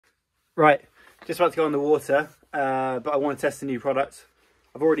Right, just about to go on the water, but I want to test a new product.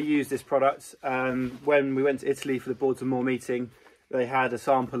 I've already used this product. When we went to Italy for the Boards and More meeting, they had a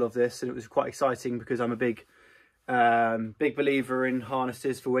sample of this, and it was quite exciting because I'm a big believer in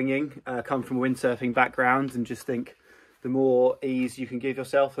harnesses for winging. Come from a windsurfing background, and just think the more ease you can give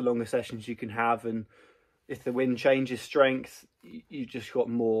yourself, the longer sessions you can have, and if the wind changes strength, you just got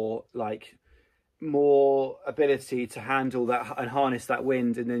more ability to handle that and harness that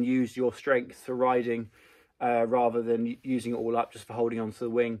wind, and then use your strength for riding rather than using it all up just for holding onto the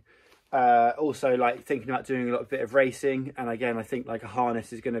wing. Also, like thinking about doing a bit of racing, and again I think like a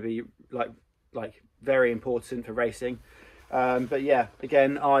harness is going to be like very important for racing. But yeah,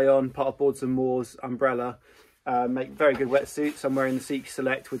 again, Ion, part of Boards and More's umbrella, make very good wetsuits. I'm wearing the Seek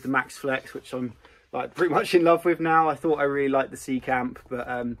Select with the Max Flex, which I'm like pretty much in love with now. I thought I really liked the Sea Camp, but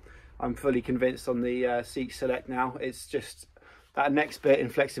I'm fully convinced on the Seek Select now. It's just that next bit in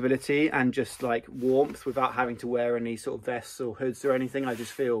flexibility and just like warmth without having to wear any sort of vests or hoods or anything. I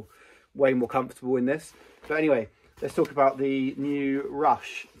just feel way more comfortable in this. But anyway, let's talk about the new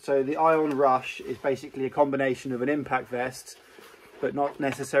Rush. So the Ion Rush is basically a combination of an impact vest, but not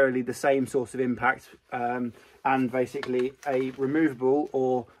necessarily the same sort of impact, and basically a removable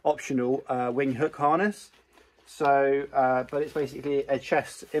or optional wing hook harness. So, but it's basically a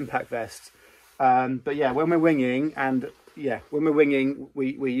chest impact vest. But yeah, when we're winging,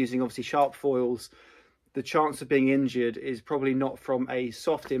 we're using obviously sharp foils. The chance of being injured is probably not from a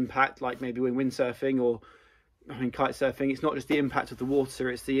soft impact, like maybe when windsurfing or kite surfing. It's not just the impact of the water,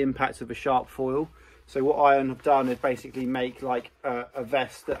 it's the impact of a sharp foil. So what Ion have done is basically make like a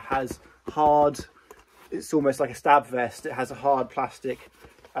vest that has hard, it's almost like a stab vest. It has a hard plastic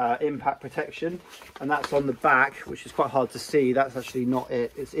impact protection, and that's on the back, which is quite hard to see. That's actually not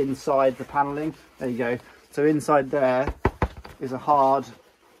it, it's inside the paneling. There you go. So inside there is a hard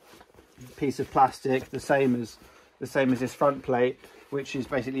piece of plastic, the same as this front plate, which is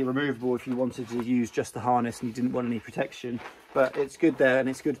basically removable if you wanted to use just the harness and you didn't want any protection. But it's good there, and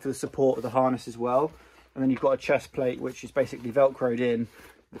it's good for the support of the harness as well. And then you've got a chest plate, which is basically velcroed in.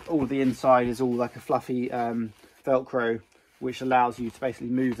 All the inside is all like a fluffy velcro, which allows you to basically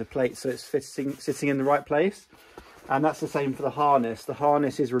move the plate so it's sitting in the right place. And that's the same for the harness. The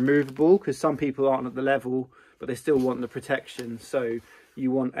harness is removable because some people aren't at the level, but they still want the protection. So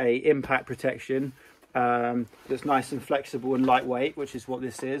you want a impact protection that's nice and flexible and lightweight, which is what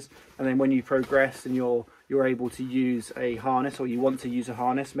this is. And then when you progress and you're able to use a harness, or you want to use a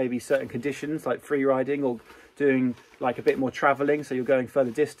harness, maybe certain conditions like free riding or doing like a bit more traveling, so you're going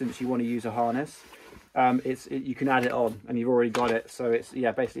further distance, you want to use a harness. You can add it on, and you've already got it, so it's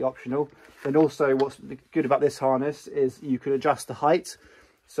basically optional. And also what's good about this harness is you can adjust the height,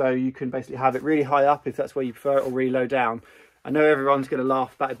 so you can basically have it really high up if that's where you prefer it, or really low down. I know everyone's going to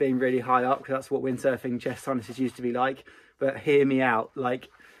laugh about it being really high up because that's what windsurfing chest harnesses used to be like, but hear me out. Like,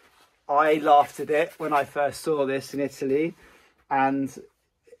 I laughed at it when I first saw this in Italy, and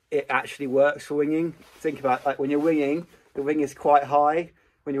it actually works for winging. Think about, like, when you're winging, the wing is quite high.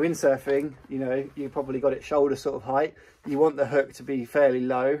 When you're windsurfing, you know, you probably got it shoulder sort of height. You want the hook to be fairly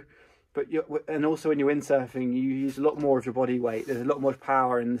low, but and also when you're windsurfing, you use a lot more of your body weight. There's a lot more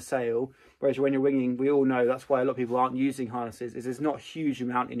power in the sail. Whereas when you're winging, we all know that's why a lot of people aren't using harnesses, is there's not a huge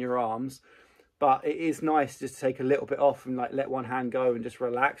amount in your arms, but it is nice just to take a little bit off and like let one hand go and just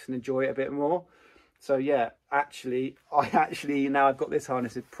relax and enjoy it a bit more. So yeah, now I've got this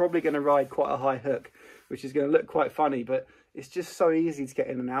harness, it's probably going to ride quite a high hook, which is going to look quite funny, but it's just so easy to get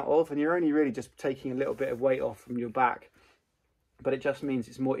in and out of, and you're only really just taking a little bit of weight off from your back, but it just means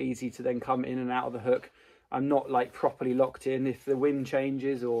it's more easy to then come in and out of the hook. I'm not like properly locked in. If the wind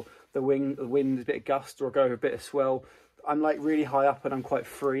changes or the wind is a bit of gust or go a bit of swell, I'm like really high up and I'm quite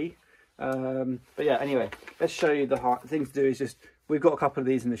free. But yeah, anyway, let's show you the thing to do is just, we've got a couple of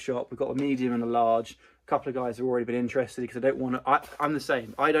these in the shop. We've got a medium and a large. A couple of guys have already been interested because I don't want to, I'm the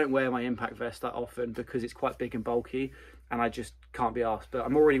same. I don't wear my impact vest that often because it's quite big and bulky and I just can't be asked. But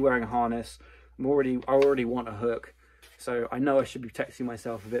I'm already wearing a harness. I already want a hook. So I know I should be protecting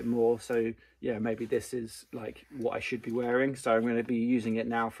myself a bit more. So yeah, maybe this is like what I should be wearing. So I'm going to be using it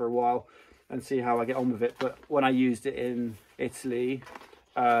now for a while and see how I get on with it. But when I used it in Italy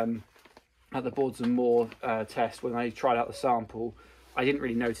at the Boards and More test, when I tried out the sample, I didn't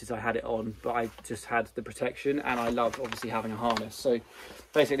really notice I had it on, but I just had the protection, and I love obviously having a harness. So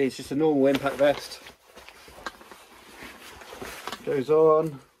basically it's just a normal impact vest. Goes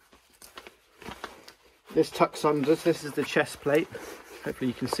on. This tucks under. This is the chest plate. Hopefully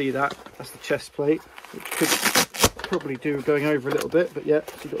you can see that. That's the chest plate, which could probably do going over a little bit, but yeah,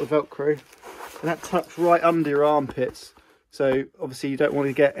 you've got the Velcro. And that tucks right under your armpits. So obviously you don't want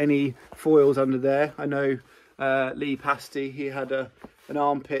to get any foils under there. I know Lee Pasty, he had an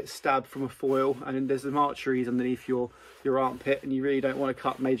armpit stab from a foil, and there's some arteries underneath your armpit, and you really don't want to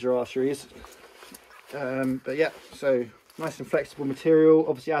cut major arteries. But yeah, so nice and flexible material.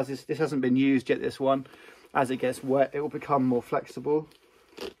 Obviously, as this hasn't been used yet, this one, as it gets wet, it will become more flexible.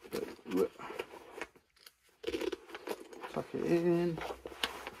 Tuck it in.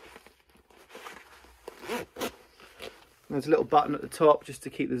 There's a little button at the top just to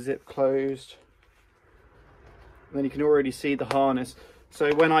keep the zip closed. And then you can already see the harness.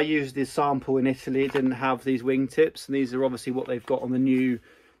 So when I used this sample in Italy, it didn't have these wingtips, and these are obviously what they've got on the new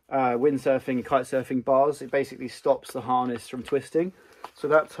windsurfing and kite surfing bars. It basically stops the harness from twisting. So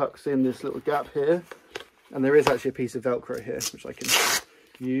that tucks in this little gap here, and there is actually a piece of Velcro here which I can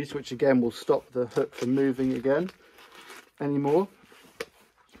use, which again will stop the hook from moving again anymore.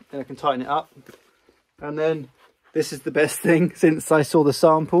 And I can tighten it up, and then this is the best thing since I saw the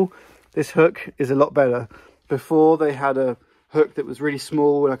sample. This hook is a lot better. Before they had a hook that was really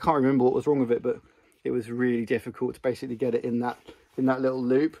small, and I can't remember what was wrong with it, but it was really difficult to basically get it in that little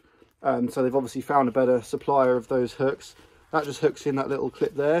loop. So they've obviously found a better supplier of those hooks. That just hooks in that little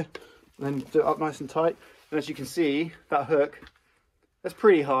clip there, and then do it up nice and tight. And as you can see, that hook, that's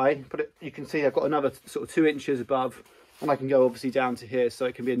pretty high, but you can see I've got another sort of 2 inches above, and I can go obviously down to here, so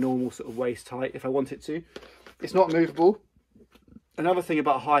it can be a normal sort of waist height if I want it to. It's not movable. Another thing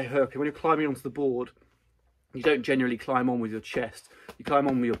about a high hook, when you're climbing onto the board, you don't generally climb on with your chest, you climb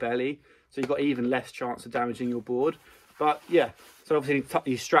on with your belly, so you've got even less chance of damaging your board. But yeah, so obviously you tuck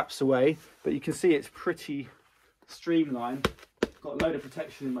these straps away, but you can see it's pretty streamlined. Got a load of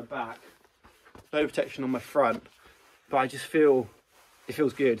protection in my back, load of protection on my front, but I just feel, it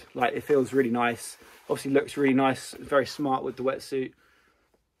feels good. Like, it feels really nice. Obviously looks really nice, very smart with the wetsuit.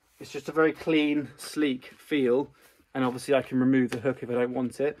 It's just a very clean, sleek feel, and obviously I can remove the hook if I don't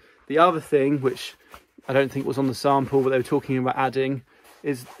want it. The other thing, which I don't think was on the sample, but they were talking about adding,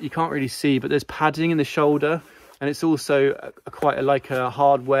 is you can't really see, but there's padding in the shoulder, and it's also like a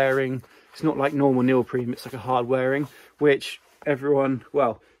hard wearing. It's not like normal neoprene, it's like a hard wearing, which everyone,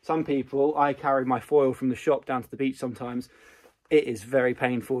 well, some people, I carry my foil from the shop down to the beach sometimes. It is very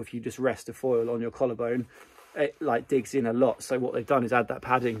painful if you just rest a foil on your collarbone. It like digs in a lot. So what they've done is add that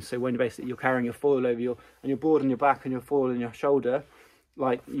padding, so when basically you're carrying your foil over your board on your back and your foil on your shoulder,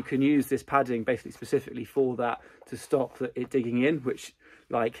 like you can use this padding basically specifically for that, to stop it digging in, which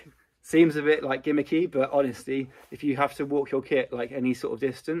like seems a bit like gimmicky, but honestly, if you have to walk your kit like any sort of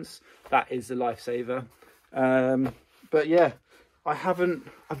distance, that is a lifesaver. But yeah,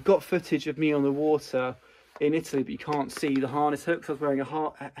 I've got footage of me on the water in Italy, but you can't see the harness hooks. I was wearing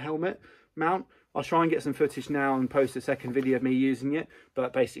a helmet mount. I'll try and get some footage now and post a second video of me using it,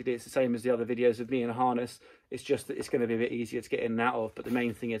 but basically it's the same as the other videos of me in a harness. It's just that it's going to be a bit easier to get in and out of, but the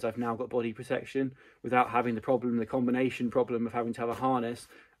main thing is I've now got body protection without having the combination problem of having to have a harness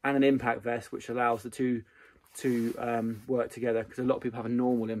and an impact vest, which allows the two to work together, because a lot of people have a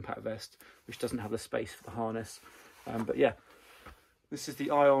normal impact vest which doesn't have the space for the harness. But yeah, this is the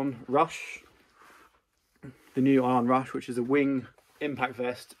Ion Rush, the new Ion Rush, which is a wing impact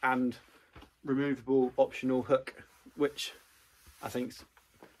vest and removable optional hook, which I think is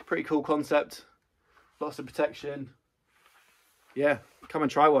a pretty cool concept. Lots of protection. Yeah, come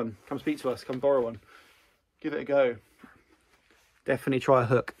and try one, come speak to us, come borrow one, give it a go. Definitely try a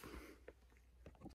hook.